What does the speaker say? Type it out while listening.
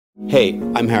Hey,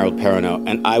 I'm Harold Perrineau,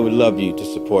 and I would love you to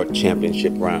support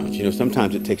championship rounds. You know,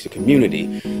 sometimes it takes a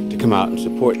community to come out and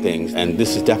support things, and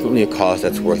this is definitely a cause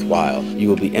that's worthwhile. You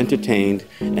will be entertained,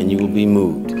 and you will be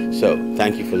moved. So,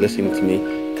 thank you for listening to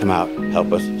me. Come out,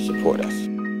 help us, support us.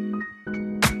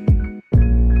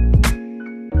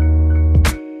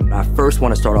 I first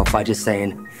want to start off by just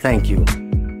saying thank you.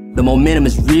 The momentum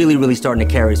is really starting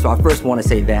to carry, so I first want to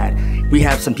say that. We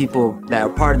have some people that are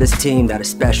part of this team that are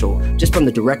special. Just from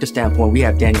the director standpoint, we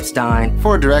have Daniel Stein.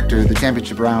 For a director, the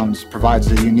championship rounds provides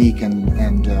a unique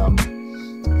and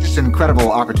just an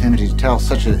incredible opportunity to tell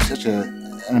such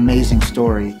an amazing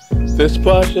story. This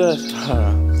project,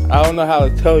 I don't know how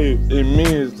to tell you, it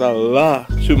means a lot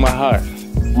to my heart.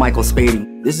 Michael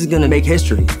Spady. This is going to make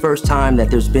history. First time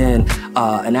that there's been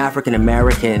an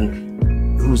African-American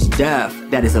who's deaf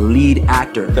that is a lead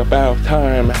actor. It's about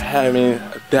time having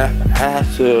a deaf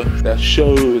actor that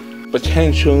shows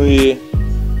potentially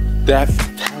deaf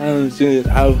talents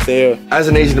out there. As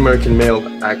an Asian American male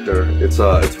actor,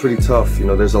 it's pretty tough. You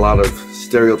know, there's a lot of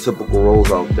stereotypical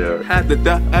roles out there. As the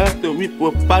deaf actor, we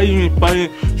were fighting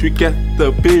to get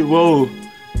the big role.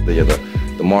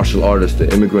 The martial artist,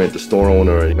 the immigrant, the store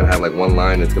owner, you're gonna have like one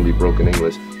line that's gonna be broken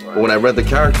English. But when I read the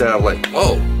character, I was like,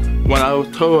 whoa. When I was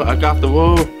told I got the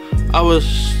role,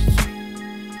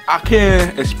 I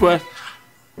can't express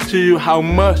to you how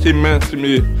much it meant to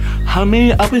me. How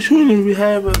many opportunities we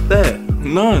have with that?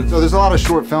 None. So there's a lot of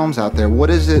short films out there. What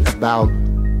is it about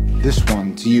this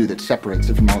one to you that separates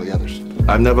it from all the others?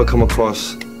 I've never come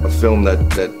across a film that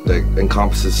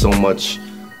encompasses so much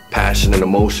passion and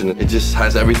emotion. It just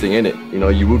has everything in it. You know,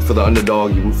 you root for the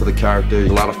underdog, you root for the character. A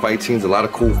lot of fight scenes, a lot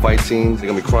of cool fight scenes. You're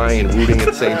gonna be crying and rooting at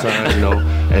the same time, you know.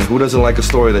 And who doesn't like a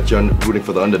story that you're rooting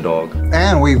for the underdog?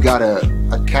 And we've got a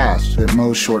cast that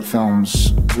most short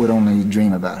films would only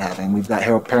dream about having. We've got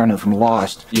Harold Perrineau from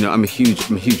Lost. You know, I'm a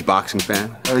huge boxing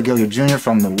fan. Gilliard Jr.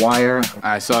 from The Wire.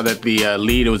 I saw that the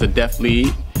lead was a deaf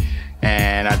lead,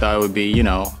 and I thought it would be, you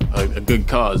know, a good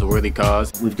cause, a worthy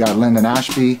cause. We've got Linden,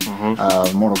 Ashby,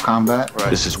 Mortal Kombat. Right.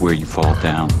 This is where you fall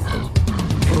down.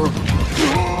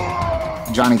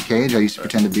 Johnny Cage, I used to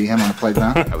pretend to be him on the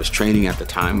playground. I was training at the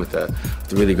time with a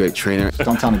really great trainer.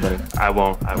 Don't tell anybody. I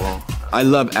won't. I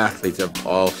love athletes of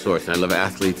all sorts, and I love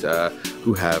athletes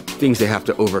who have things they have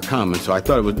to overcome. And so I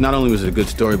thought it was, not only was it a good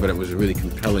story, but it was a really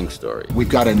compelling story. We've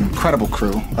got an incredible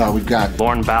crew. We've got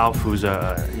Lorne Balfe, who's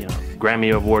a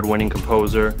Grammy Award-winning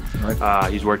composer.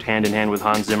 Right. He's worked hand-in-hand with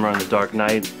Hans Zimmer on The Dark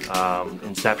Knight,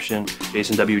 Inception.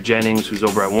 Jason W. Jennings, who's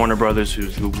over at Warner Brothers,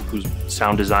 who's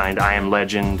sound designed I Am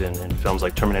Legend and films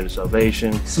like Terminator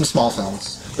Salvation. Some small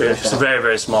films. Yeah, some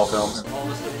very small films.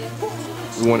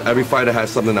 Every fighter has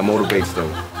something that motivates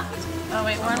them. Oh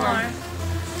wait, one more.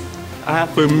 I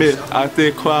have to admit, I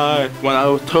did cry when I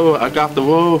was told I got the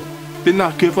role. Did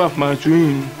not give up my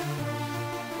dream.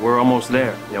 We're almost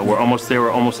there. You know, we're almost there. We're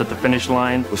almost at the finish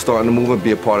line. We're starting to move and be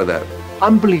a part of that.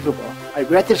 Unbelievable. I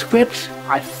read the script.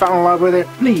 I fell in love with it.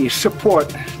 Please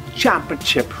support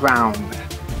Championship Round.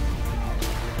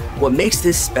 What makes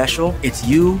this special, it's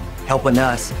you helping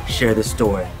us share this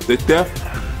story. The deaf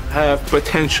have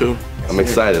potential. I'm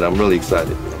excited. I'm really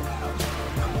excited.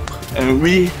 And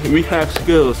we have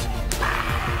skills.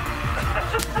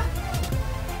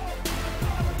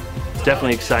 It's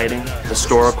definitely exciting,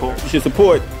 historical. You should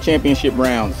support championship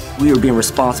rounds. We are being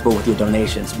responsible with your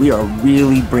donations. We are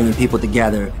really bringing people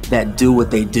together that do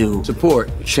what they do. Support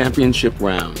championship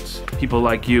rounds. People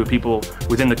like you, people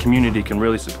within the community can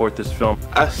really support this film.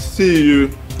 I see you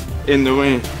in the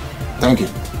ring. Thank you.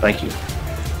 Thank you.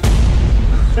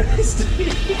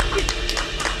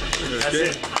 That's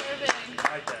it.